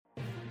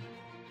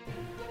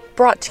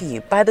Brought to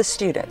you by the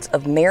students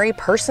of Mary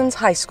Persons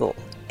High School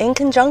in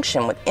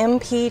conjunction with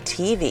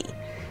MPTV.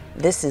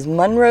 This is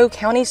Monroe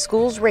County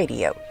Schools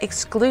Radio,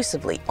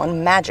 exclusively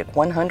on Magic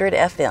 100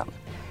 FM.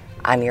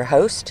 I'm your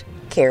host,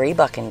 Carrie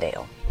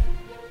Buckendale.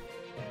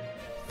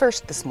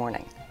 First this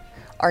morning,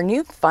 our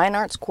new Fine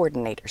Arts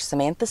Coordinator,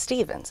 Samantha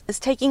Stevens, is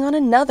taking on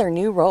another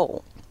new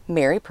role,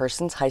 Mary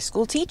Persons High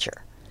School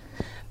teacher.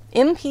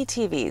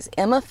 MPTV's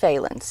Emma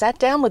Phelan sat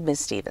down with Ms.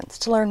 Stevens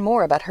to learn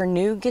more about her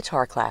new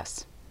guitar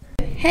class.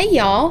 Hey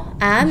y'all,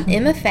 I'm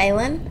Emma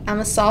Phelan. I'm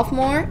a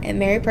sophomore at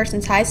Mary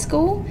Persons High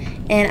School,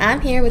 and I'm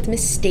here with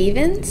Miss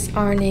Stevens,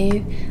 our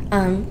new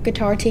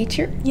guitar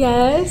teacher.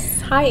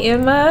 Yes. Hi,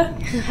 Emma.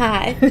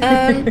 Hi.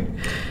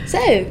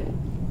 So,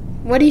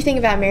 what do you think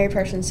about Mary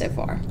Persons so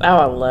far? Oh,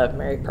 I love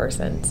Mary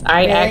Persons.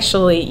 I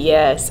actually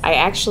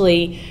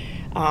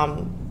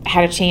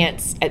had a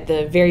chance at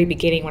the very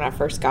beginning when I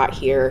first got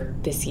here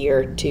this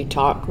year to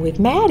talk with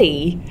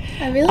Maddie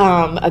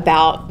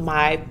about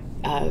my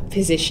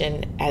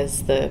position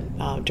as the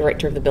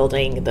director of the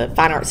building, the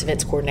Fine Arts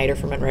Events Coordinator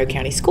for Monroe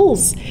County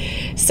Schools.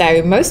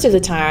 So most of the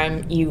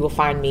time you will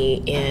find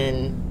me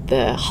in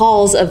the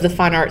halls of the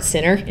Fine Arts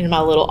Center in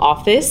my little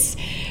office,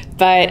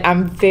 but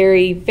I'm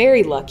very,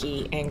 very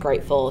lucky and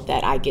grateful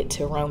that I get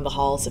to roam the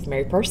halls of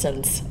Mary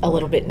Persons a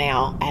little bit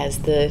now as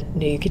the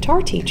new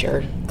guitar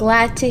teacher.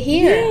 Glad to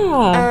hear.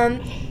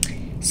 Yeah.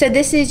 So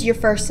this is your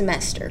first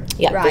semester,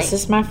 Yeah, right? This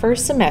is my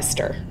first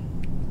semester.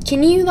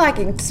 Can you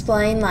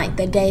explain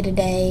the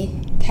day-to-day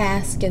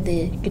task of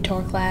the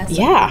guitar class?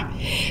 Yeah.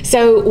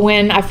 So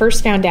when I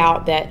first found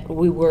out that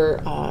we were,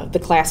 the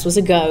class was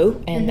a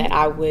go and that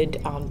I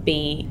would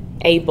be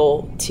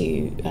able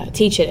to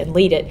teach it and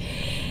lead it,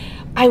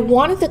 I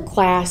wanted the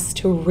class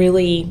to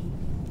really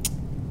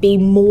be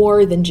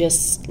more than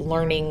just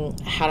learning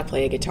how to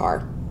play a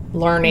guitar,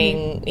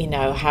 learning,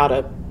 how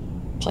to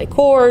play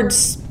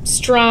chords,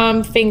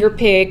 strum, finger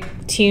pick,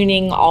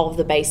 tuning, all of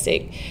the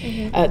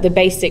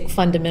basic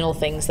fundamental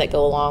things that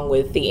go along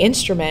with the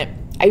instrument.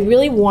 I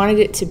really wanted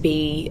it to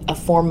be a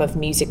form of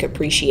music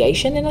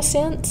appreciation in a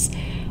sense.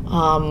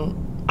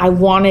 I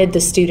wanted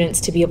the students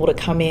to be able to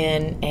come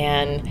in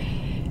and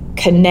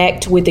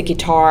connect with the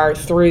guitar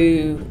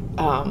through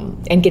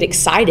and get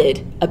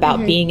excited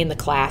about being in the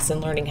class and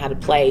learning how to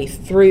play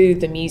through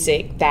the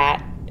music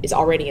that is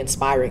already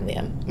inspiring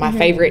them. My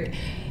favorite,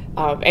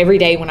 every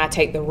day when I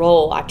take the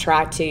role, I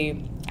try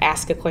to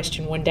ask a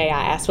question. One day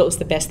I asked, what was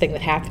the best thing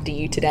that happened to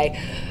you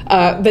today?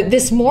 But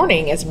this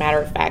morning, as a matter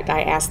of fact,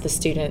 I asked the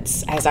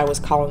students as I was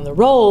calling the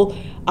roll,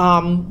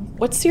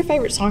 what's your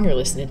favorite song you're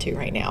listening to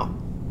right now?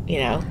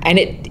 And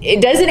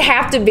it doesn't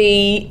have to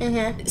be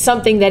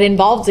something that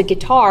involves a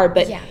guitar,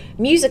 but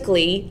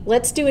musically,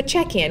 let's do a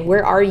check-in.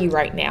 Where are you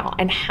right now?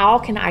 And how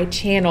can I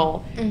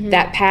channel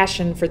that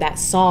passion for that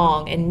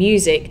song and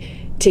music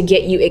to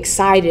get you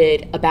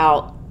excited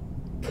about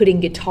putting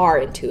guitar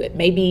into it?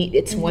 Maybe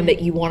it's one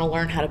that you want to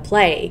learn how to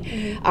play.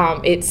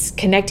 It's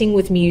connecting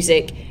with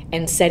music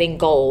and setting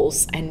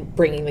goals and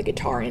bringing the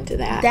guitar into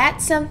that.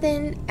 That's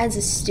something as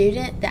a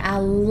student that I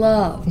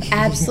love,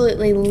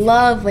 absolutely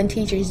love when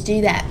teachers do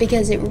that,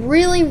 because it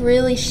really,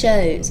 really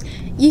shows.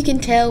 You can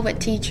tell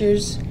what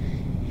teachers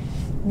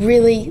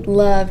really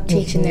love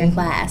teaching their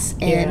class,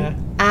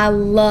 and I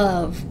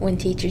love when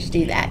teachers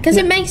do that because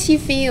it makes you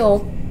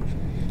feel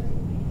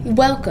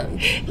welcome.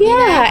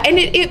 And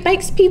it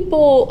makes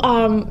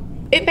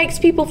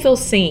people feel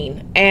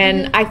seen,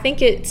 and I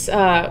think it's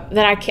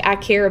that I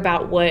care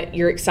about what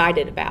you're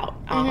excited about,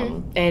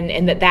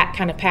 and that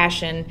kind of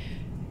passion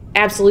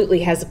absolutely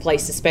has a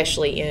place,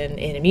 especially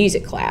in a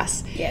music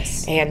class.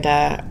 Yes. And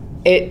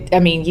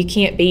you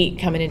can't beat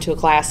coming into a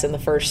class and the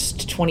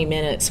first 20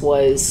 minutes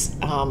was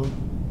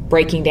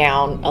breaking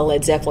down a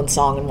Led Zeppelin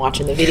song and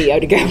watching the video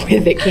to go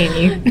with it, can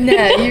you?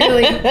 No, you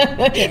really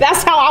can't.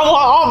 That's how I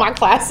want all my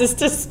classes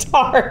to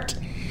start.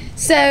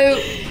 So,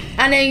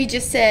 I know you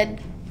just said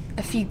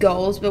a few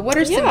goals, but what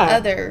are some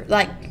other,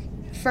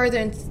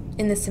 further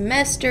in the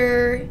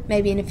semester,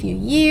 maybe in a few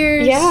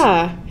years?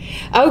 Yeah.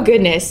 Oh,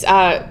 goodness.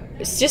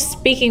 Just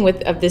speaking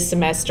of this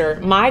semester,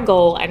 my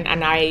goal,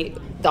 and I,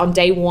 on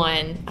day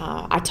one,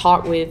 I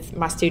talked with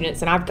my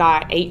students, and I've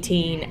got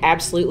 18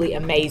 absolutely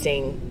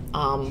amazing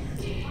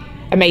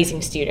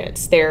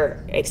students.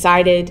 They're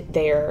excited.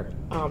 Their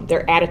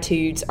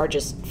attitudes are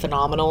just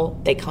phenomenal.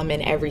 They come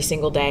in every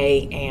single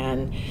day,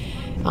 and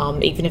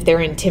even if they're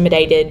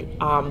intimidated,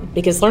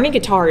 because learning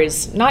guitar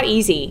is not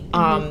easy.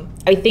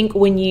 I think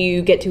when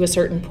you get to a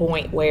certain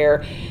point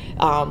where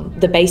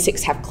the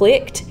basics have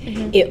clicked,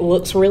 it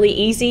looks really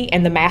easy,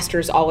 and the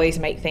masters always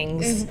make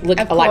things look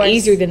a lot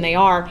easier than they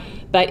are.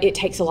 But it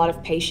takes a lot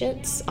of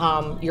patience.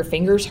 Your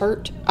fingers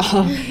hurt.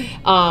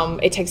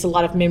 It takes a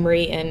lot of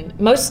memory and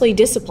mostly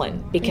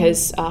discipline,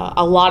 because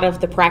a lot of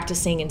the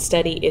practicing and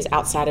study is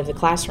outside of the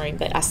classroom.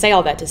 But I say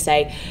all that to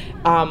say,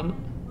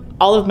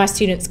 all of my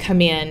students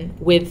come in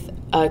with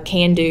a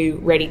can-do,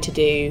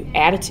 ready-to-do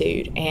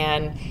attitude,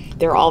 and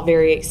they're all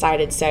very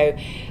excited. So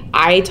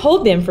I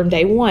told them from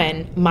day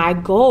one, my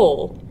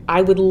goal,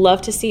 I would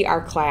love to see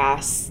our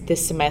class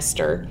this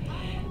semester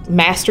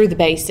master the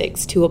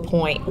basics to a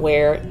point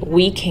where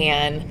we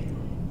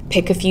can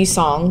pick a few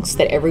songs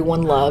that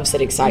everyone loves,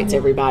 that excites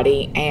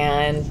everybody,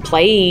 and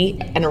play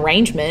an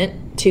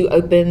arrangement to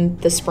open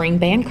the spring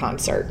band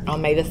concert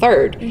on May the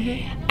 3rd.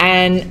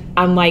 And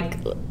I'm like,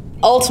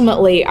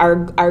 ultimately,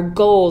 our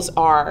goals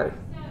are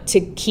to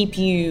keep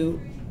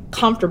you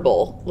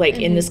comfortable, like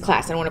in this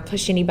class. I don't want to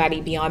push anybody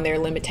beyond their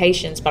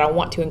limitations, but I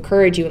want to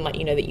encourage you and let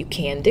you know that you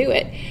can do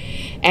it.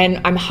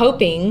 And I'm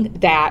hoping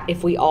that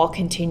if we all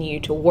continue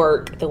to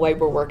work the way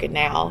we're working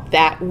now,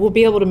 that we'll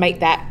be able to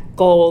make that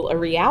goal a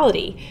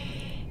reality.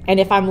 And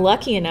if I'm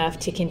lucky enough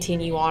to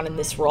continue on in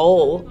this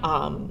role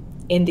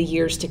in the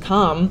years to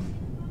come,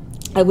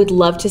 I would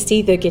love to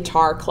see the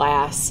guitar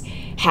class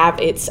have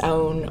its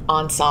own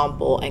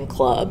ensemble and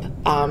club,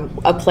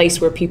 a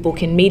place where people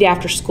can meet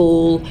after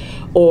school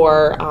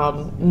or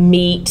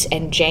meet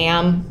and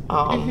jam,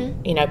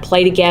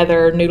 play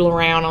together, noodle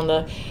around on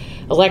the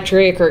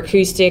electric or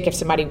acoustic if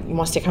somebody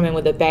wants to come in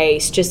with a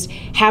bass, just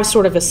have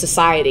sort of a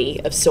society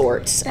of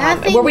sorts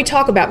where we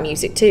talk about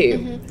music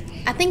too.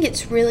 I think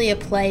it's really a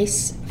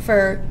place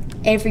for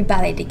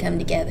everybody to come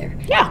together.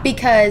 Yeah.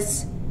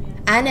 Because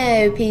I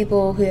know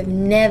people who have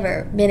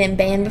never been in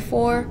band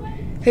before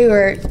who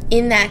are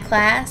in that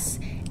class,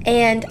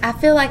 and I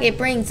feel like it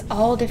brings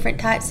all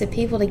different types of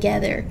people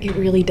together. It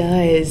really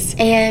does.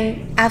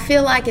 And I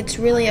feel like it's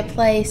really a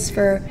place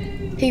for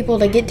people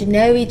to get to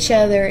know each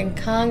other and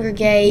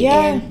congregate.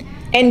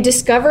 And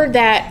discover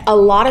that a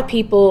lot of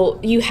people,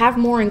 you have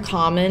more in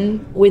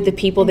common with the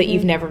people that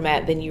you've never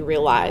met than you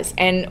realize.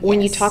 And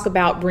when you talk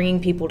about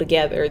bringing people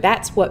together,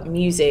 that's what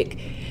music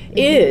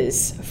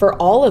is for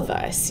all of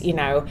us.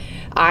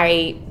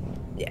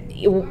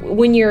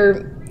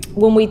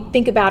 When we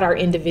think about our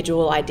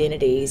individual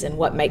identities and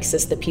what makes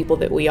us the people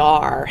that we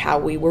are, how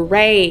we were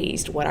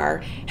raised, what our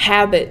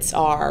habits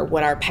are,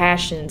 what our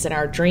passions and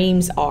our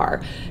dreams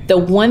are, the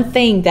one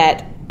thing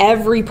that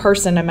every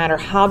person, no matter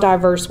how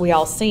diverse we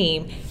all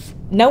seem,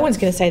 no one's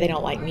going to say they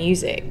don't like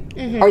music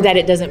or that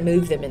it doesn't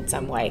move them in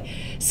some way.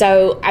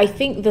 So I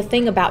think the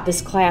thing about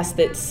this class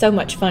that's so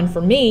much fun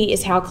for me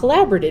is how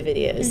collaborative it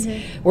is.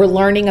 We're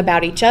learning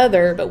about each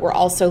other, but we're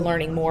also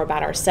learning more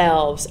about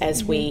ourselves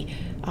as we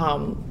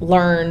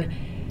learn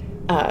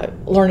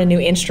a new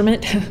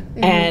instrument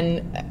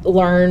and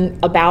learn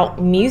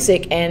about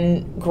music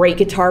and great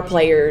guitar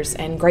players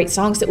and great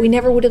songs that we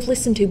never would have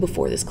listened to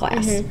before this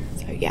class.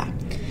 So, yeah.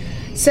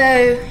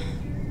 So,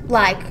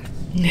 like,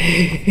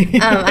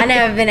 I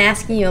know I've been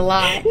asking you a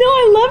lot. No,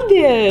 I love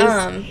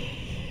this.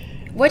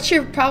 What's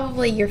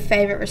probably your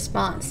favorite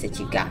response that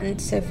you've gotten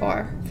so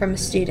far from a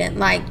student?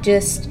 Like,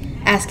 just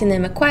asking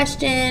them a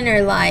question,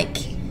 or like,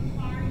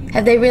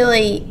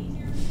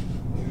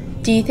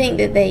 do you think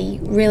that they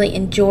really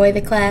enjoy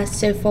the class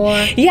so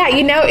far? Yeah,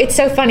 it's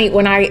so funny.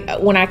 When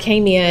I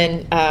came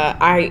in,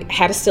 I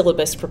had a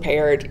syllabus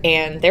prepared,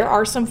 and there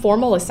are some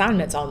formal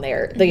assignments on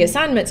there. The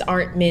assignments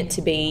aren't meant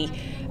to be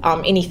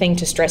anything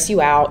to stress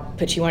you out,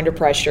 put you under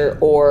pressure,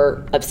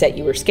 or upset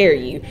you or scare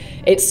you.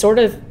 It's sort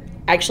of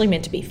actually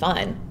meant to be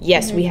fun.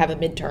 Yes, we have a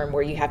midterm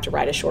where you have to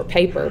write a short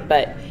paper,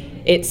 but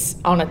it's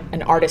on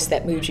an artist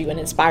that moves you and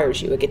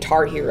inspires you, a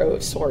guitar hero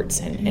of sorts,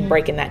 and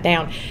breaking that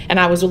down. And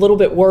I was a little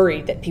bit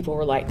worried that people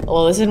were like,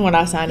 well, this isn't what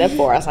I signed up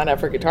for. I signed up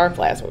for guitar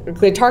class.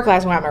 Guitar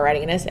class, why am I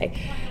writing an essay?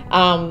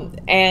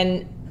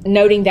 And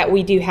noting that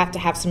we do have to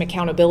have some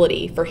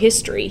accountability for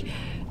history.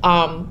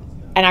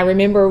 And I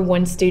remember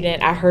one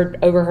student, I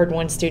overheard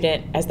one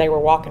student as they were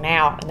walking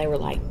out, and they were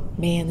like,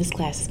 man, this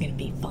class is going to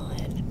be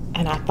fun.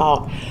 And I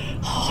thought,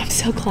 oh, I'm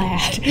so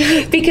glad.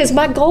 Because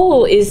my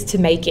goal is to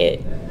make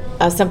it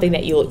something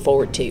that you look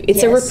forward to.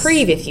 It's a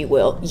reprieve, if you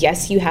will.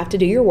 Yes, you have to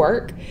do your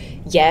work.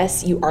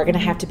 Yes, you are going to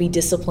have to be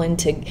disciplined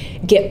to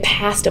get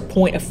past a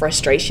point of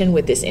frustration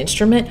with this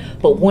instrument.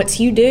 But once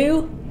you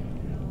do,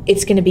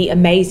 it's going to be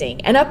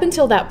amazing. And up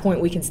until that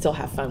point, we can still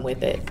have fun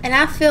with it. And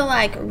I feel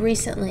like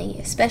recently,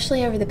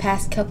 especially over the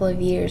past couple of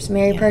years,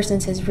 Mary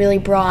Persons has really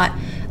brought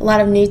a lot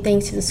of new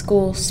things to the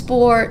school.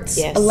 Sports,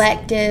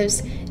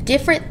 electives,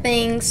 different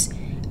things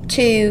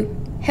to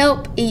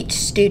help each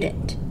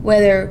student,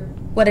 whether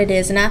what it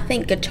is. And I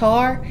think the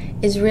guitar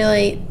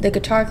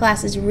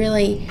class is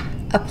really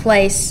a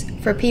place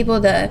for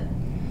people to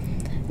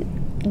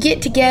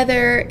get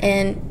together,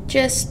 and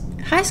just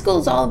high school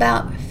is all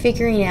about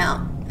figuring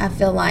out, I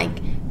feel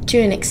like, to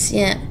an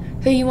extent,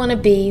 who you want to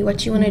be,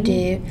 what you want to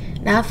do.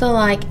 And I feel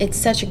like it's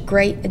such a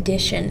great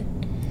addition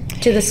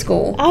to the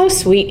school. Oh,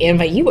 sweet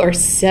Emma, you are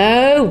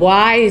so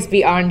wise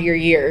beyond your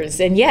years.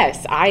 And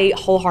yes, I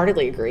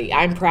wholeheartedly agree.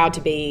 I'm proud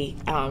to be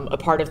a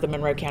part of the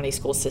Monroe County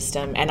school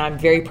system, and I'm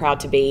very proud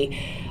to be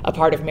a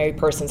part of Mary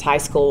Persons High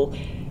School,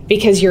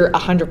 because you're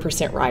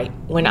 100% right.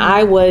 When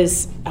I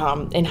was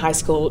in high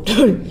school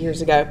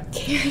years ago,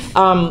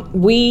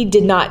 we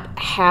did not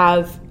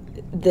have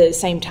the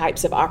same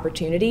types of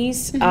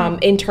opportunities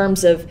in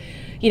terms of,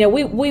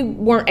 we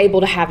weren't able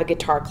to have a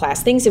guitar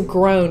class. Things have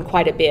grown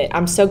quite a bit.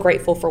 I'm so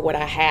grateful for what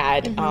I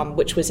had,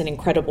 which was an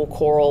incredible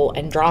choral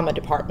and drama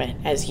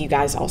department, as you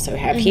guys also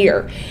have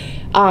here.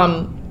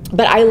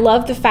 But I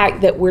love the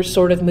fact that we're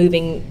sort of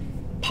moving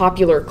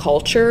popular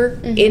culture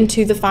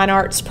into the fine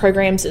arts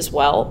programs as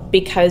well,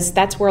 because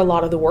that's where a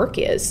lot of the work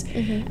is.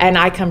 And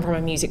I come from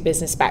a music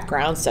business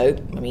background, so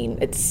I mean,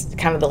 it's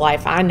kind of the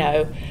life I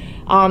know.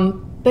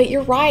 But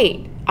you're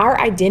right. Our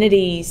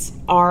identities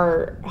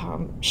are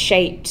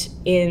shaped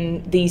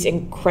in these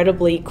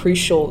incredibly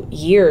crucial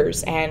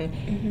years,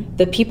 and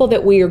the people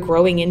that we are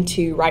growing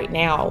into right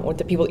now, or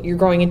the people you're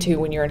growing into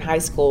when you're in high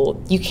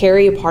school, you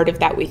carry a part of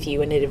that with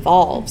you, and it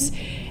evolves.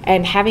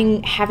 And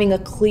having a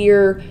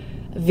clear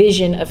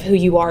vision of who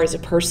you are as a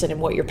person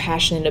and what you're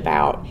passionate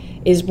about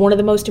is one of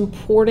the most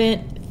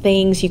important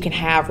things you can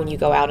have when you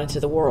go out into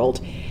the world.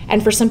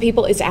 And for some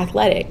people it's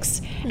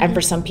athletics, and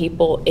for some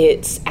people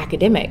it's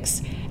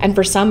academics, and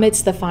for some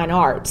it's the fine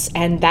arts,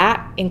 and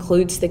that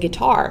includes the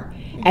guitar.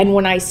 And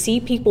when I see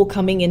people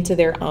coming into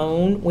their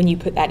own when you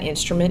put that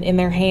instrument in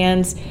their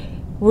hands,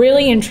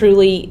 really and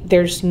truly,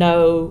 there's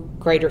no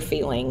greater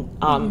feeling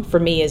for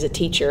me as a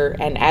teacher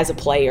and as a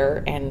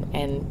player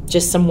and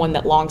just someone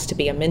that longs to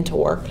be a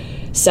mentor.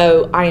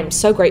 So I am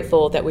so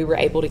grateful that we were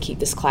able to keep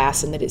this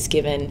class, and that it's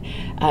giving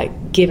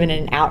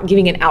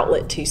an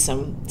outlet to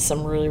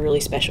some really, really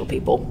special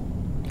people.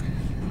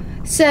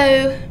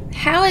 So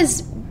how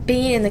is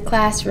being in the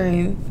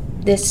classroom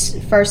this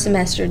first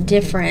semester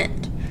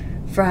different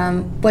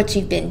from what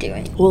you've been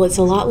doing? Well, it's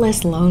a lot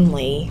less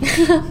lonely.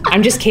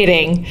 I'm just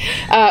kidding.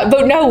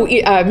 But no,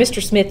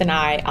 Mr. Smith and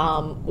I,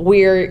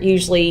 we're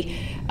usually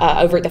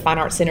over at the Fine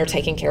Arts Center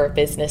taking care of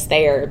business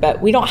there,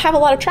 but we don't have a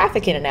lot of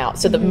traffic in and out.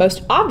 So the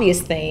most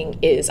obvious thing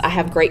is I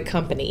have great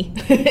company,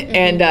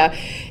 and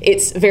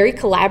it's very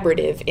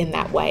collaborative in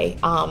that way.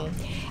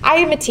 I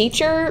am a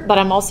teacher, but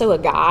I'm also a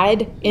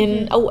guide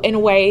in a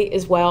way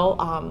as well.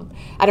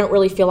 I don't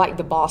really feel like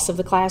the boss of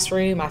the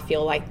classroom. I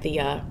feel like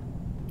the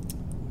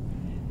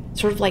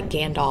sort of like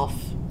Gandalf.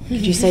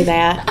 Could you say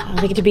that?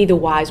 I think to be the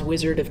wise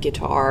wizard of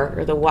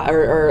guitar,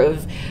 or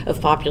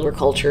of popular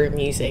culture and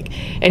music,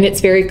 and it's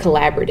very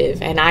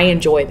collaborative, and I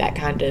enjoy that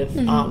kind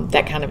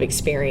of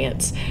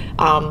experience.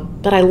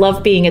 But I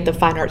love being at the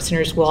Fine Arts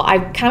Center as well. I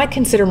kind of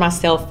consider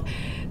myself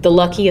the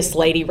luckiest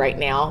lady right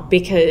now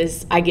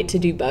because I get to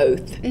do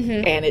both,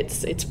 and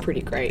it's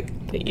pretty great.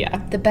 But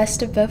yeah, the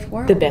best of both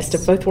worlds. The best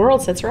of both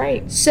worlds. That's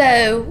right.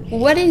 So,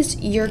 what is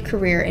your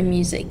career in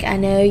music? I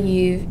know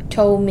you've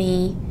told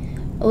me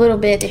a little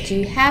bit that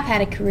you have had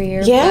a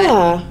career.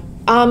 Yeah.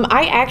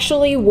 I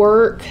actually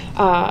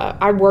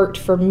I worked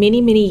for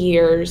many, many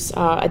years,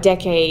 a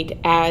decade,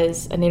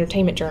 as an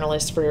entertainment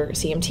journalist for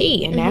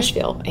CMT in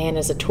Nashville. And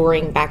as a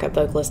touring backup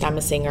vocalist, I'm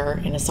a singer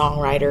and a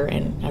songwriter,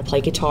 and I play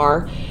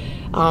guitar.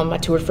 I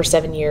toured for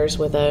 7 years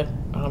with a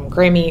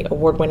Grammy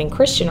award-winning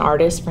Christian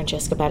artist,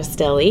 Francesca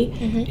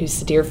Battistelli,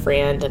 who's a dear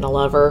friend and a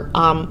lover.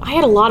 I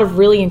had a lot of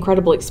really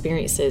incredible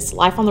experiences.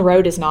 Life on the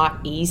road is not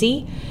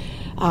easy.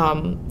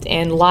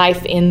 And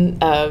life in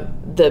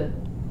the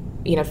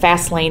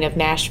fast lane of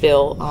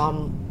Nashville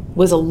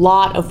was a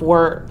lot of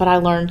work, but I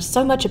learned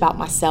so much about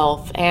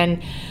myself,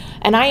 and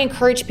I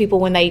encourage people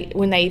when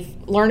they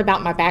learn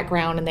about my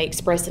background and they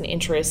express an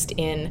interest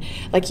in,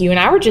 like you and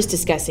I were just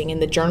discussing,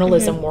 in the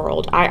journalism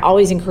world. I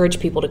always encourage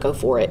people to go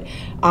for it,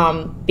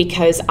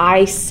 because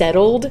I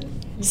settled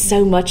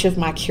so much of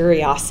my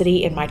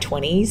curiosity in my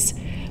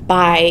 20s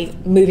by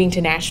moving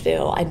to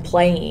Nashville and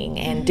playing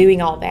and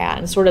doing all that,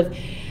 and sort of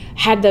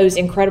had those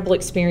incredible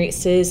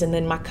experiences, and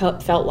then my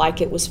cup felt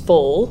like it was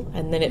full,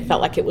 and then it felt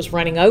like it was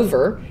running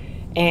over,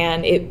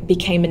 and it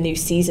became a new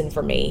season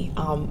for me.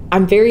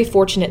 I'm very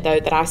fortunate, though,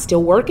 that I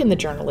still work in the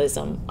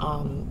journalism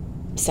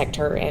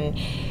sector, and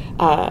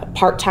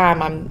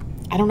part-time.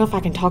 I don't know if I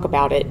can talk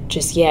about it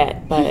just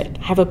yet, but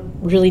I have a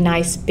really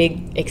nice,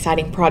 big,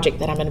 exciting project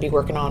that I'm going to be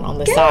working on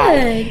the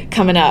side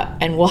coming up,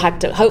 and we'll have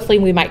to, hopefully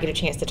we might get a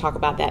chance to talk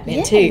about that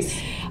then too.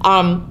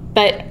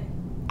 But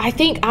I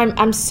think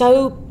I'm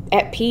so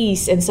at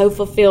peace and so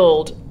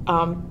fulfilled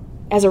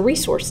as a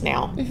resource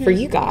now for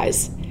you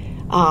guys,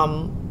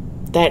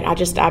 that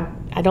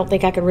I don't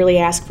think I could really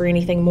ask for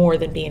anything more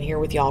than being here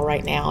with y'all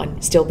right now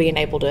and still being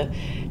able to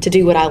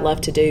do what I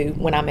love to do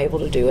when I'm able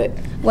to do it.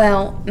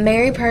 Well,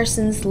 Mary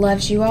Persons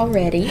loves you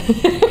already.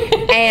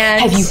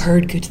 And have you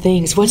heard good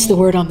things? What's the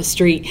word on the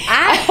street?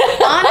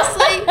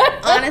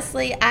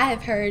 Honestly, I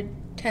have heard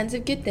tons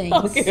of good things.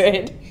 Oh,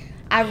 good.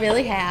 I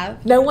really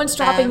have. No one's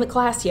dropping the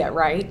class yet,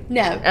 right?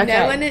 No. Okay.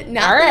 No one.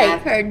 Not all right. that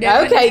I've heard.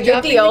 No okay, one is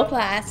good deal. The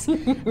class.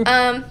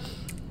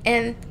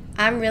 And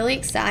I'm really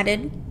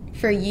excited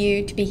for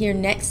you to be here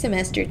next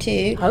semester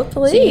too.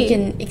 Hopefully, so you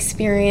can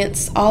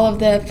experience all of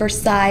the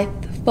Forsyth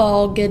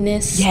fall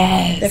goodness.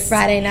 Yes. The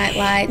Friday Night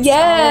Lights.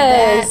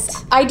 Yes.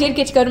 All of that. I did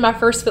get to go to my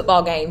first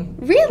football game.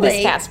 Really?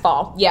 This past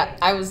fall. Yeah,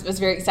 I was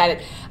very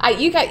excited.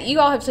 You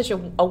all have such a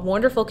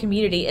wonderful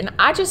community, and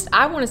I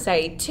want to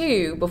say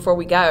too, before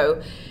we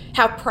go,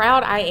 how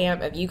proud I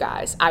am of you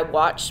guys. I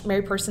watch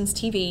Mary Persons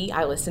TV.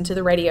 I listen to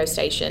the radio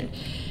station.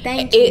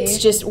 Thank you. It's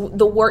just,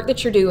 the work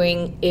that you're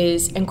doing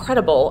is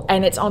incredible,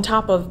 and it's on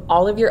top of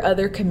all of your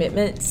other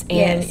commitments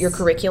and your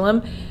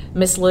curriculum.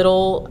 Miss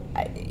Little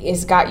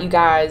has got you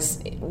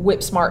guys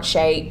whip smart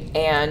shape,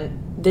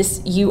 and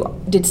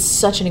You did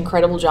such an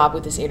incredible job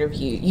with this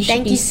interview. You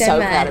should be so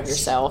proud of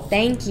yourself.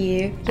 Thank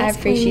you. Yes, I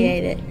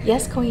appreciate it.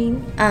 Yes,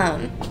 Queen.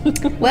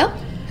 Well,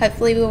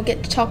 hopefully we will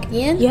get to talk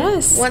again.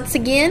 Yes. Once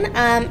again,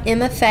 I'm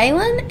Emma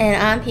Phelan,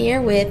 and I'm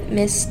here with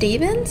Miss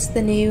Stevens,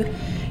 the new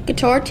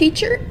guitar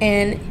teacher,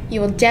 and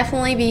you will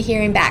definitely be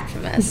hearing back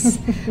from us.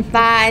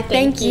 Bye.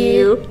 Thank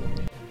you.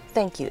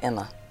 Thank you,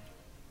 Emma.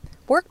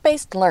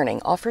 Work-based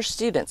learning offers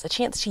students a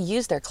chance to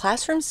use their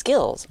classroom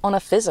skills on a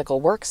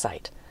physical work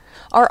site.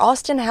 Our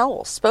Austin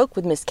Howell spoke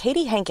with Miss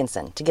Katie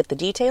Hankinson to get the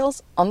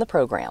details on the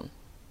program.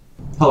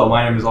 Hello,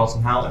 my name is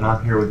Austin Howell, and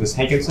I'm here with Ms.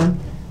 Hankinson.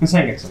 Ms.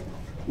 Hankinson,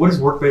 what is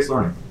work-based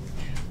learning?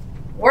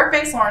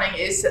 Work-based learning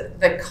is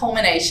the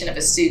culmination of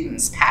a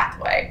student's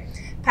pathway.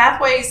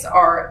 Pathways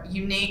are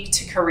unique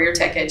to career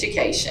tech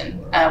education.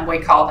 We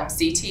call them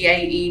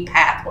CTAE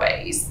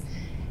pathways.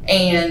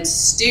 And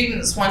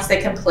students, once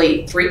they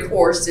complete 3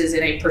 courses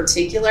in a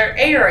particular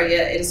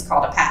area, it is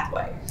called a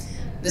pathway.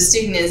 The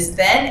student is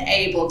then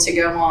able to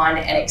go on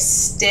and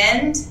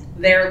extend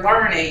their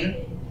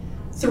learning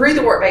through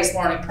the work-based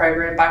learning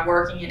program by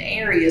working in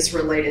areas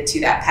related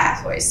to that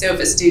pathway. So if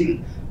a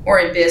student were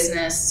in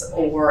business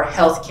or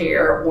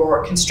healthcare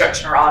or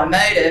construction or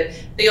automotive,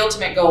 the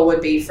ultimate goal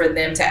would be for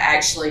them to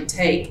actually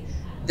take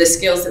the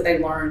skills that they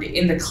learned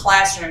in the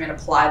classroom and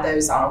apply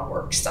those on a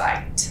work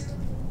site.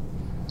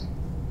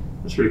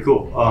 That's pretty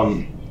cool.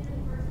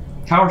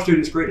 How are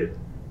students graded?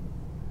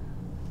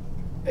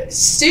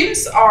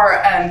 Students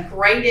are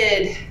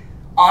graded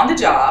on the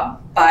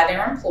job by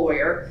their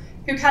employer,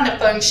 who kind of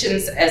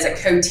functions as a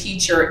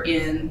co-teacher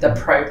in the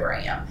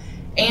program,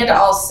 and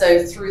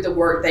also through the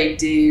work they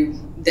do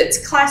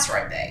that's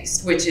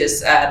classroom-based, which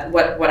is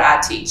what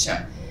I teach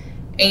them.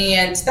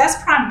 And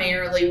that's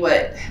primarily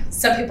what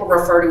some people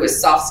refer to as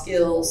soft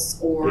skills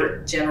or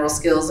general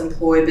skills,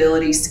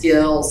 employability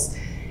skills.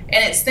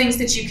 And it's things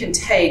that you can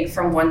take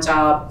from one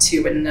job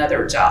to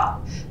another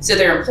job. So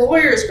their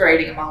employer is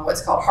grading them on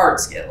what's called hard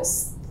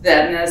skills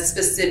that are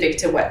specific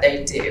to what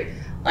they do.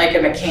 Like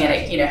a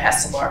mechanic,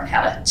 has to learn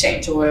how to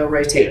change oil,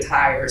 rotate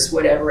tires,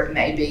 whatever it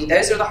may be.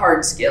 Those are the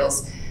hard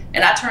skills.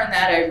 And I turn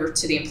that over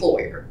to the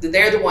employer.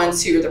 They're the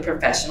ones who are the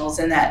professionals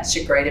in that,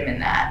 should grade them in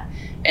that.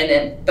 And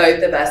then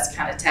both of us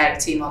kind of tag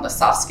team on the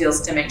soft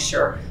skills to make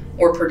sure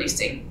we're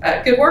producing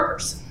good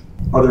workers.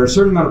 Are there a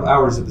certain amount of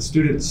hours that the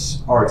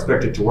students are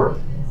expected to work?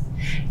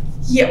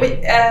 Yeah,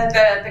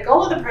 the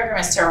goal of the program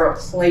is to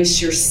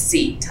replace your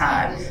seat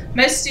time.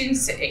 Most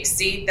students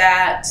exceed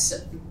that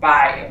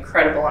by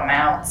incredible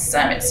amounts.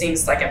 It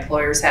seems like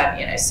employers have,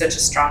 such a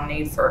strong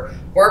need for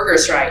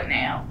workers right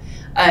now.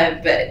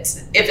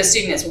 But if a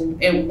student is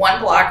in one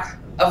block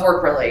of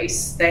work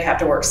release, they have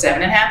to work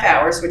 7.5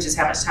 hours, which is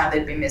how much time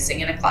they'd be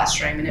missing in a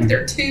classroom. And if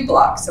they're 2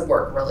 blocks of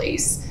work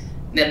release,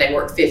 then they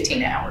work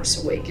 15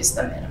 hours a week is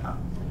the minimum.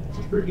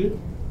 That's pretty good.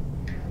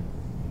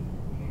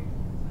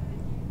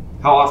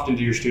 How often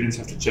do your students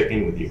have to check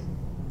in with you?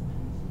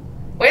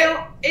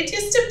 Well, it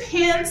just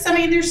depends.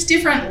 There's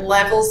different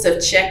levels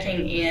of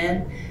checking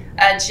in.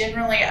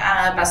 Generally,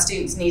 my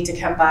students need to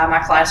come by my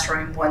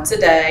classroom once a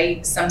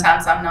day.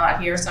 Sometimes I'm not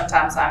here.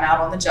 Sometimes I'm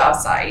out on the job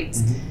site.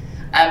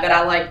 But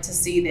I like to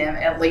see them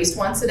at least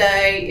once a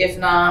day, if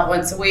not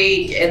once a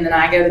week. And then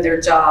I go to their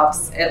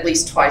jobs at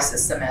least twice a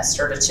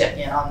semester to check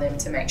in on them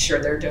to make sure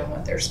they're doing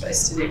what they're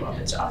supposed to do on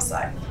the job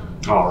site.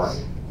 All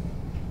right.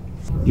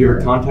 Do you ever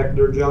contact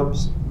their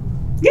jobs?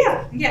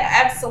 Yeah,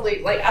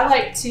 absolutely. I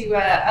like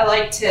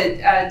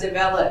to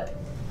develop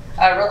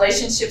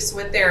relationships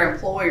with their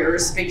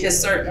employers,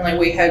 because certainly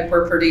we hope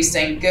we're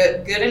producing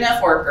good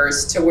enough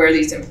workers to where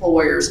these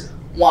employers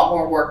want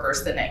more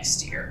workers the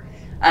next year.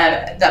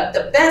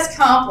 The best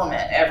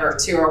compliment ever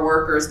to our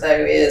workers,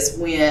 though, is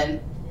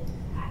when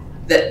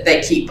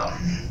they keep them,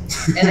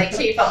 and they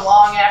keep them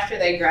long after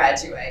they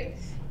graduate.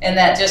 And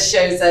that just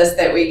shows us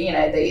that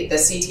the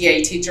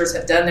CTA teachers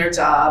have done their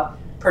job,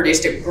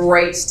 produced a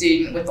great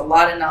student with a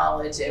lot of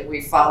knowledge, and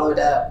we followed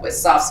up with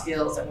soft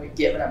skills, and we've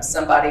given them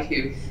somebody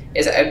who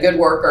is a good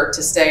worker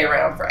to stay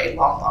around for a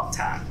long, long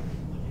time.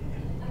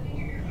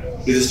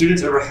 Do the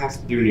students ever have to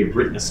do any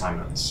written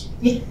assignments?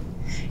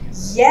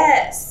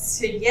 Yes,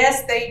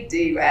 they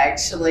do.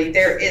 Actually,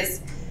 there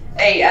is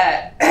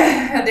a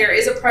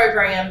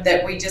program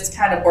that we just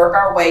kind of work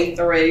our way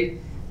through.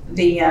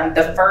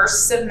 The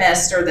first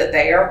semester that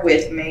they are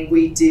with me,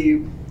 we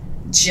do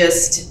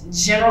just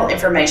general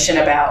information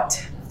about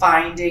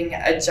finding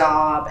a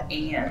job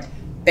and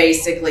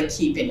basically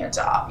keeping a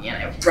job,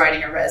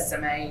 writing a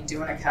resume,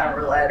 doing a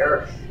cover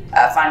letter,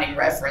 finding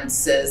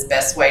references,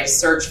 best way to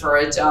search for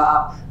a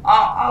job,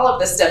 all of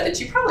the stuff that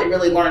you probably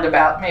really learned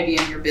about maybe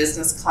in your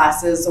business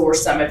classes, or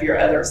some of your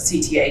other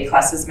CTA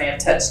classes may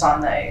have touched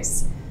on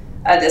those.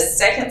 The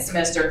second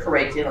semester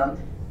curriculum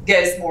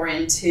goes more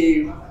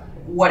into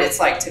what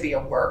it's like to be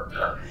a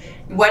worker.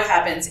 What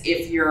happens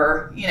if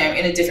you're,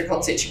 in a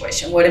difficult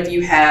situation? What if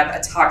you have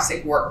a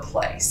toxic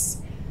workplace?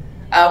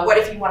 What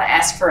if you want to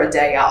ask for a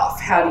day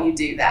off? How do you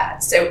do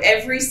that? So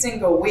every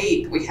single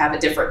week we have a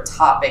different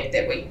topic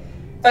that we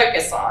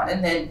focus on.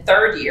 And then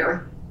third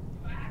year,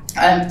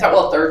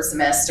 third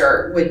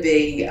semester would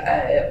be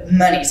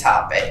money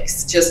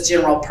topics, just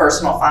general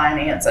personal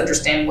finance,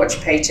 understanding what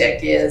your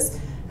paycheck is,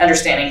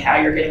 understanding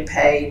how you're getting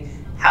paid,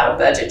 how to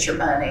budget your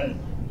money,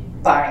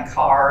 buying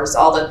cars,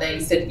 all the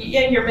things that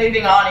you're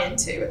moving on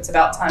into. It's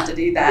about time to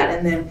do that.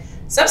 And then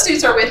some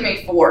students are with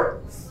me for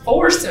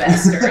 4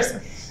 semesters,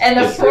 and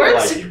the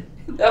fourth,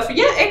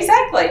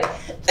 exactly.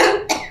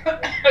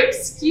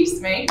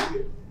 Excuse me.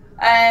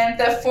 And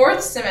the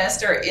 4th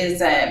semester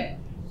is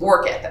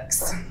work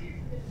ethics.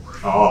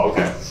 Oh,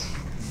 okay.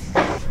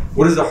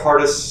 What is the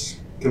hardest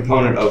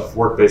component of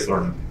work-based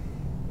learning?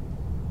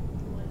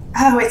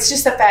 Oh, it's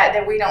just the fact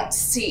that we don't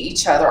see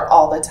each other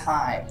all the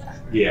time.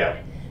 Yeah.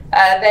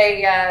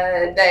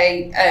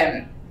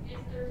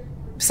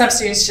 Some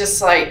students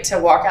just like to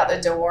walk out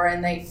the door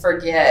and they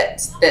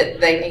forget that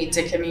they need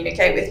to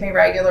communicate with me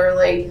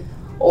regularly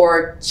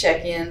or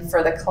check in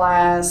for the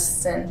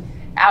class, and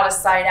out of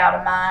sight, out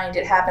of mind.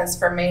 It happens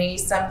for me.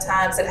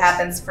 Sometimes it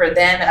happens for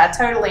them, and I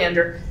totally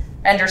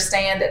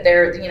understand that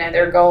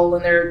their goal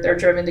and they're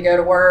driven to go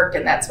to work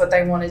and that's what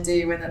they want to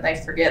do, and then they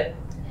forget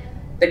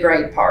the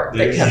grade part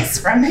that comes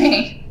from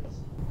me.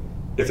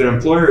 If an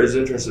employer is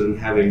interested in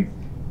having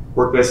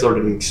work-based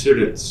learning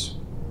students,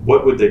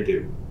 what would they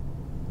do?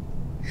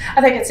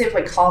 I think it's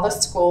simply call the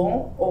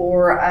school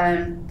or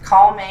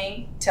call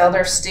me, tell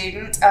their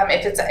student.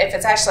 If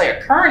it's actually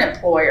a current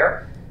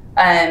employer,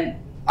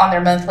 on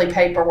their monthly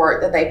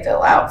paperwork that they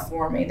fill out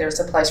for me, there's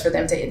a place for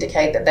them to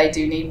indicate that they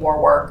do need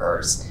more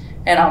workers,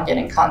 and I'll get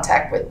in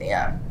contact with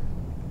them.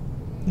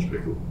 That's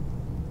pretty cool.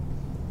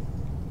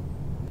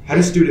 How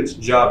do students'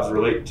 jobs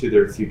relate to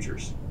their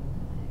futures?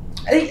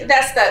 I think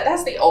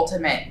that's the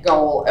ultimate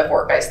goal of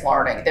work-based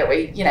learning, that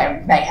we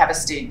may have a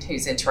student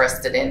who's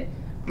interested in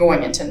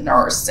going into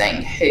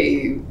nursing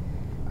who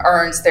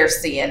earns their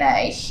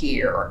CNA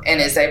here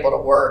and is able to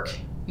work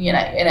in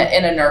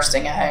a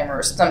nursing home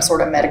or some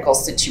sort of medical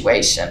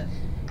situation,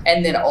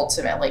 and then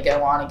ultimately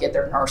go on and get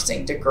their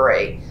nursing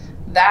degree.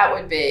 That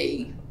would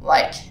be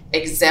like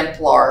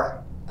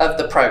exemplar of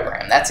the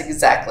program. That's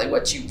exactly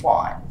what you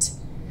want.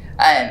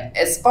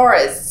 As far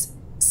as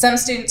some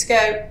students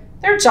go,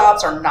 their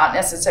jobs are not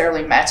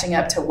necessarily matching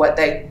up to what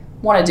they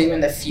want to do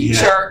in the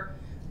future.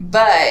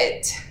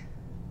 But,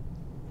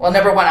 well,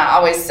 number one, I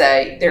always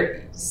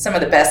say some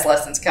of the best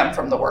lessons come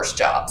from the worst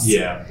jobs.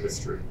 Yeah,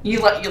 that's true.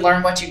 You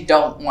learn what you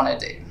don't want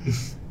to do.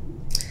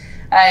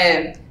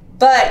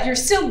 But you're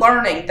still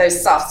learning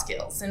those soft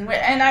skills. And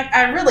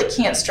I really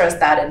can't stress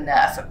that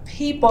enough.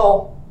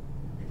 People,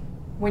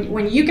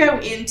 when you go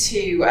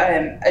into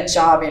a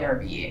job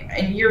interview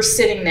and you're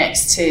sitting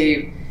next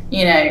to,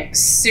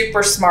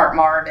 super smart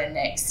Marvin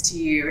next to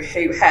you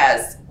who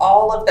has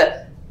all of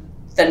the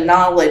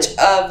knowledge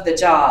of the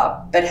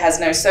job but has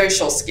no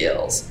social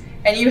skills,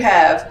 and you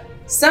have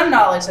some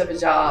knowledge of a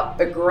job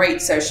but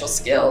great social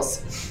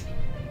skills,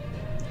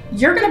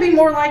 you're going to be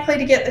more likely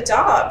to get the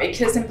job,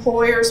 because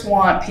employers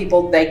want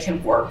people they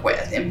can work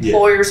with.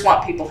 Employers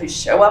want people who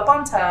show up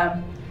on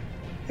time,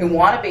 who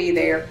want to be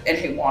there, and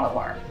who want to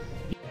learn.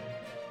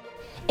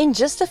 In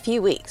just a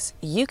few weeks,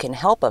 you can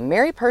help a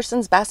Mary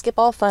Persons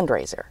basketball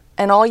fundraiser,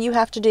 and all you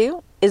have to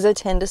do is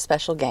attend a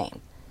special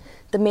game.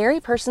 The Mary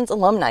Persons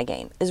Alumni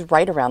Game is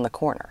right around the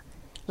corner.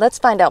 Let's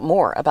find out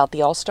more about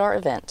the All-Star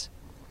event.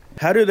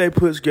 How do they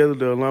put together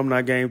the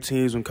alumni game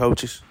teams and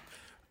coaches?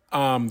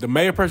 The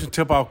Mary Persons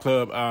Tip-Off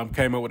Club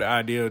came up with the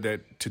idea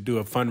to do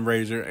a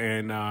fundraiser,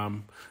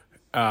 and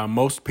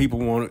most people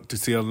wanted to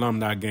see an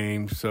alumni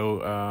game.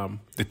 So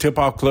the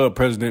Tip-Off Club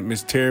president,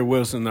 Ms. Terry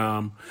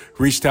Wilson,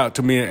 reached out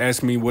to me and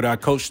asked me would I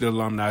coach the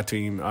alumni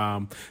team.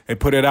 They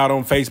put it out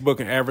on Facebook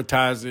and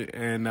advertised it,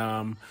 and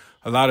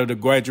a lot of the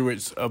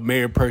graduates of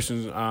Mary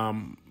Persons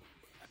wanted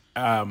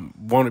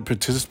to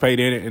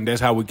participate in it, and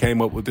that's how we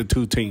came up with the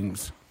 2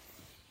 teams.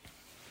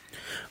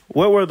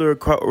 What were the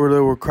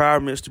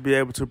requirements to be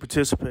able to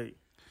participate?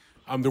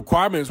 The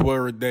requirements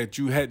were that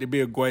you had to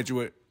be a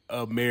graduate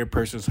of Mary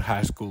Persons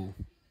High School.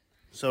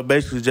 So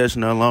basically just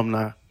an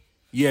alumni?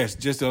 Yes,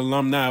 just an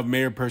alumni of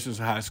Mary Persons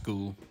High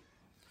School.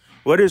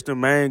 What is the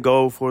main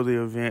goal for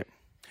the event?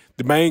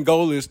 The main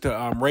goal is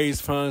to raise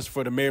funds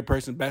for the Mary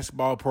Persons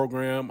basketball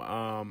program,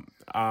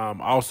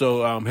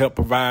 also help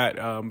provide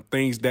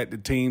things that the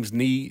teams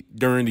need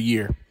during the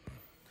year.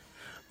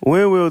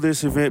 When will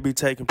this event be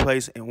taking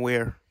place and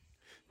where?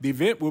 The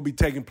event will be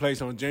taking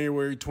place on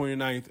January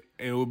 29th,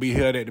 and it will be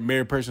held at the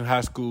Mary Persons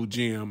High School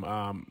gym.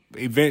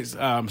 Events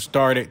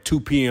start at 2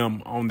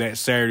 p.m. on that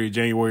Saturday,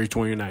 January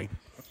 29th.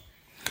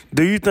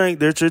 Do you think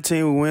that your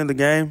team will win the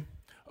game?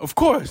 Of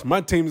course. My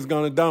team is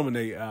going to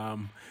dominate.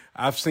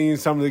 I've seen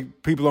some of the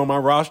people on my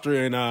roster,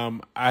 and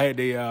I had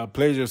the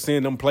pleasure of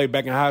seeing them play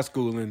back in high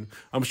school, and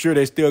I'm sure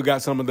they still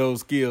got some of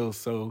those skills.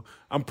 So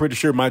I'm pretty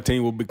sure my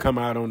team will come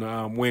out on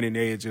the winning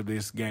edge of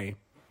this game.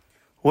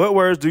 What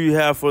words do you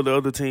have for the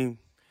other team?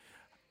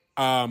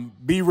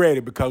 Be ready,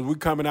 because we're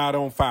coming out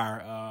on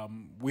fire.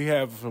 We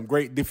have some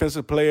great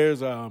defensive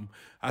players.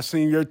 I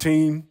seen your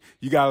team.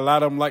 You got a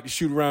lot of them like to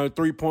shoot around the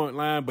three-point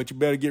line, but you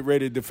better get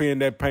ready to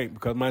defend that paint,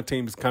 because my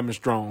team is coming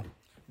strong.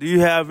 Do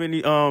you have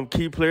any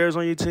key players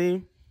on your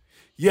team?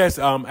 Yes,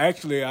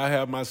 actually, I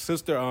have my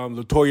sister,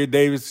 Latoya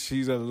Davis.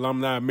 She's an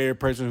alumni Mary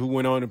Person who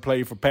went on to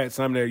play for Pat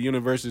Sumner at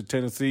University of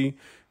Tennessee.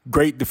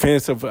 Great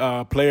defensive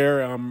player.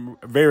 I'm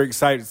very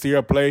excited to see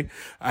her play.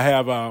 I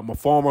have a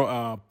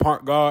former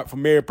punt guard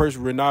from Mary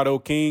Person, Renato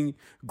King.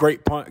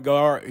 Great punt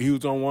guard. He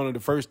was on one of the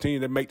first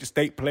teams that make the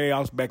state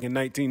playoffs back in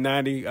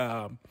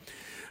 1990.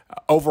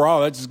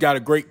 Overall, I just got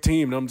a great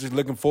team, and I'm just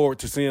looking forward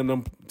to seeing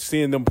them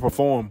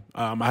perform.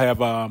 I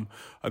have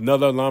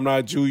another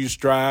alumni, Julia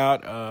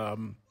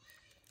Stroud.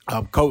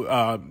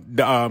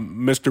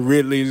 Mr.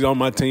 Ridley is on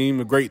my team,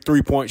 a great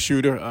 3-point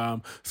shooter.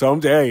 So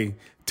I'm just, hey,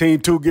 Team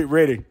 2, get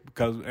ready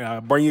because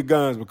bring your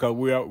guns because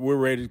we're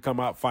ready to come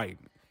out fighting.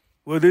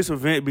 Will this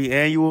event be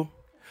annual?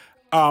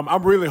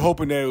 I'm really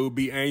hoping that it will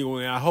be annual,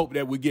 and I hope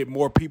that we get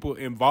more people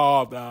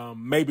involved.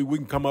 Maybe we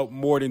can come up with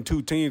more than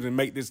 2 teams and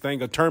make this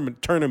thing a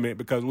tournament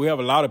because we have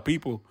a lot of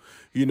people,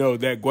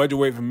 that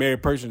graduate from Mary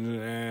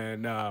Person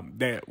and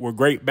that were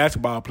great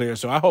basketball players.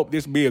 So I hope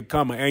this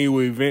become an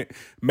annual event.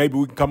 Maybe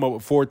we can come up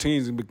with 4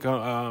 teams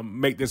and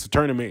make this a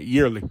tournament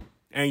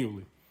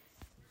annually.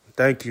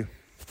 Thank you.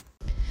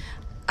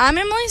 I'm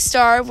Emily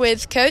Starr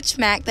with Coach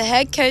Mack, the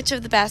head coach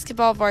of the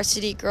basketball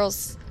varsity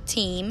girls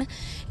team,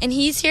 and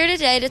he's here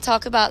today to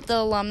talk about the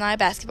alumni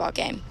basketball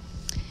game.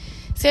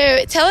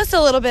 So tell us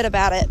a little bit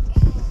about it.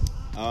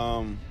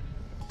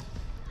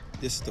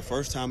 This is the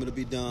first time it'll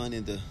be done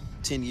in the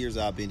 10 years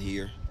I've been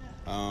here.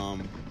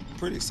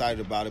 Pretty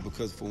excited about it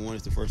because, for one,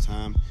 it's the first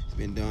time it's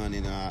been done,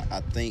 and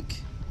I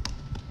think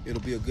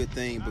it'll be a good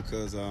thing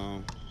because,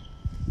 like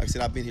I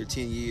said, I've been here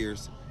 10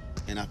 years,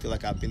 and I feel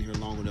like I've been here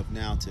long enough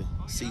now to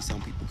see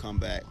some people come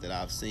back that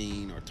I've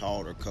seen or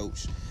taught or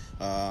coached.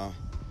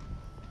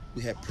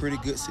 We had pretty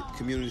good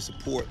community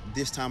support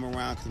this time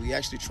around because we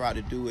actually tried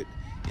to do it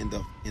in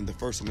the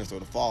first semester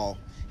of the fall,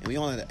 and we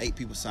only had 8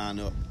 people sign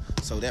up.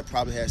 So that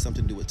probably had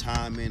something to do with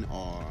timing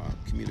or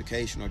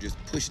communication or just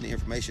pushing the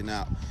information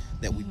out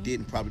that we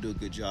didn't probably do a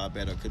good job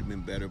at or could have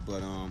been better.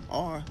 But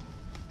or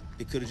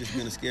it could have just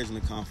been a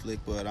scheduling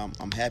conflict. But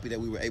I'm happy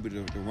that we were able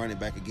to run it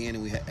back again,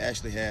 and we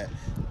actually had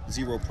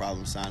 0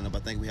 problems signing up. I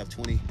think we have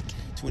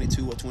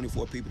 22 or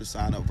 24 people to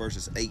sign up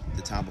versus 8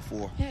 the time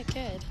before. Yeah,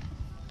 good.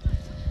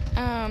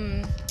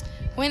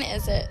 When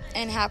is it,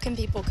 and how can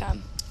people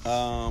come?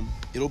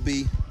 It'll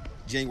be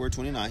January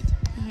 29th.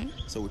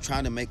 So we're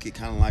trying to make it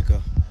kind of like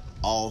a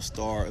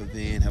all-star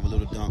event, have a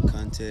little dunk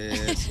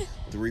contest,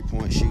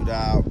 3-point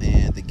shootout,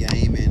 and the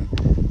game. And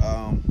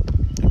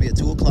it'll be at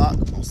 2 o'clock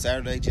on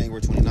Saturday,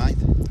 January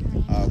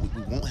 29th.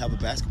 We won't have a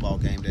basketball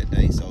game that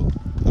day, so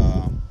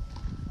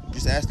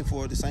just asking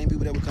for the same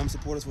people that would come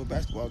support us for a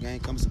basketball game,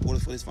 come support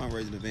us for this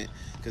fundraising event,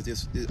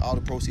 because all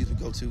the proceeds would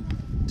go to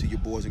your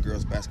boys and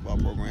girls basketball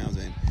programs,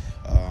 and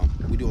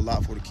we do a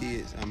lot for the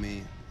kids. I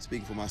mean,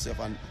 speaking for myself,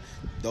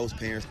 those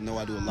parents know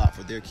I do a lot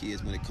for their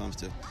kids when it comes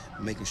to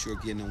making sure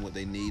getting them what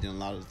they need and a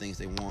lot of the things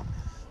they want.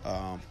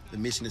 The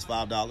mission is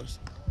 $5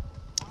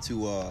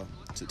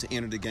 to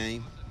enter the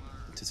game,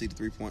 to see the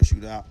 3-point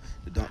shootout,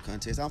 the dunk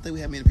contest. I don't think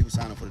we have many people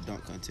sign up for the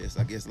dunk contest.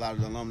 I guess a lot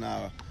of the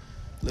alumni are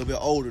a little bit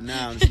older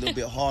now, and it's a little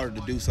bit harder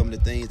to do some of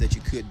the things that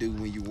you could do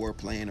when you were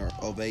playing or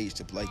of age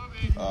to play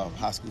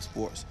high school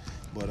sports.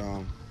 But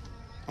I'm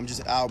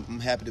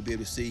happy to be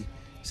able to see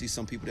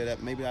some people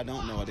that maybe I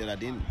don't know or that I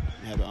didn't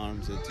have the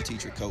honor to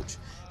teach or coach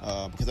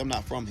because I'm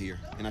not from here,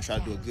 and I try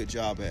to do a good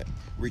job at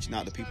reaching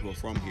out to people who are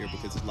from here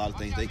because there's a lot of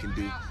things they can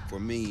do for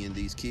me and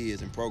these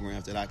kids and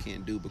programs that I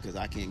can't do because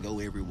I can't go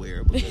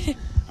everywhere because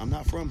I'm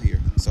not from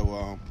here.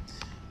 So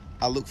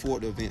I look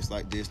forward to events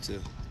like this to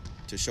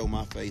show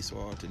my face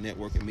or to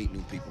network and meet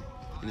new people.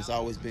 And it's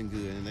always been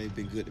good, and they've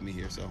been good to me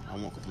here, so I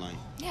won't complain.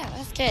 Yeah,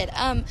 that's good.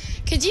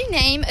 Could you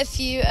name a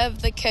few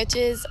of the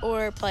coaches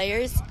or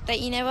players that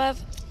you know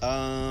of?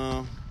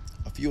 A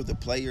few of the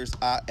players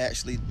I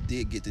actually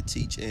did get to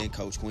teach and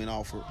coach. Quinn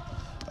Alford.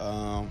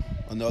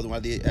 Another one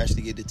I did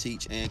actually get to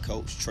teach and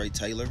coach, Trey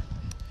Taylor.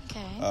 Okay.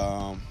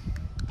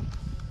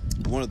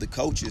 One of the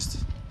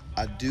coaches,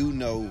 I do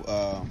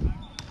know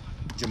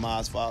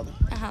Jamai's father.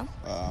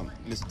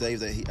 Mr.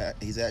 Davis,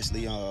 he's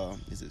actually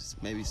is it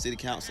maybe city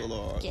council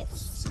or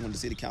yes, one of the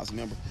city council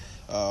member.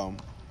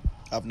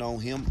 I've known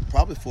him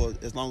probably for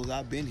as long as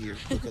I've been here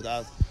because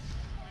I've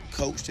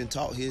coached and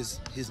taught his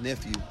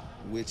nephew,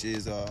 which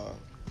is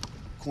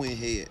Quinn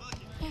Head.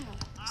 Yeah.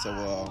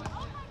 So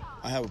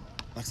I have, like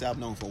I said, I've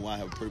known for a while. I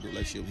have a pretty good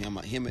relationship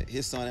with him.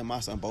 His son and my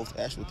son both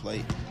actually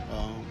played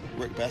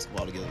great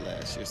basketball together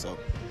last year. So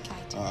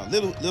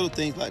little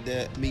things like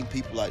that, meeting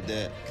people like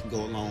that can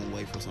go a long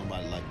way for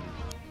somebody like me.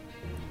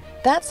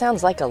 That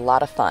sounds like a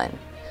lot of fun.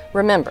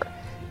 Remember,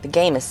 the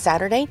game is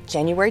Saturday,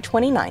 January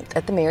 29th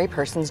at the Mary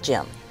Persons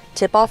Gym.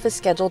 Tip-off is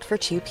scheduled for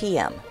 2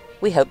 p.m.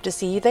 We hope to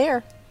see you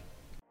there.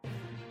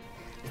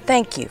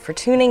 Thank you for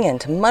tuning in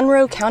to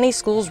Monroe County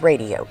Schools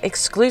Radio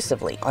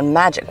exclusively on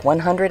Magic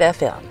 100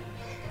 FM.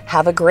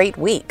 Have a great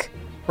week.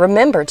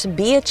 Remember to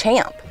be a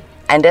champ.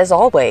 And as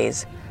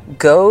always,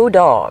 go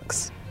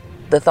Dogs.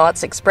 The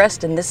thoughts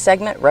expressed in this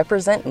segment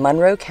represent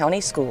Monroe County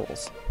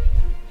Schools.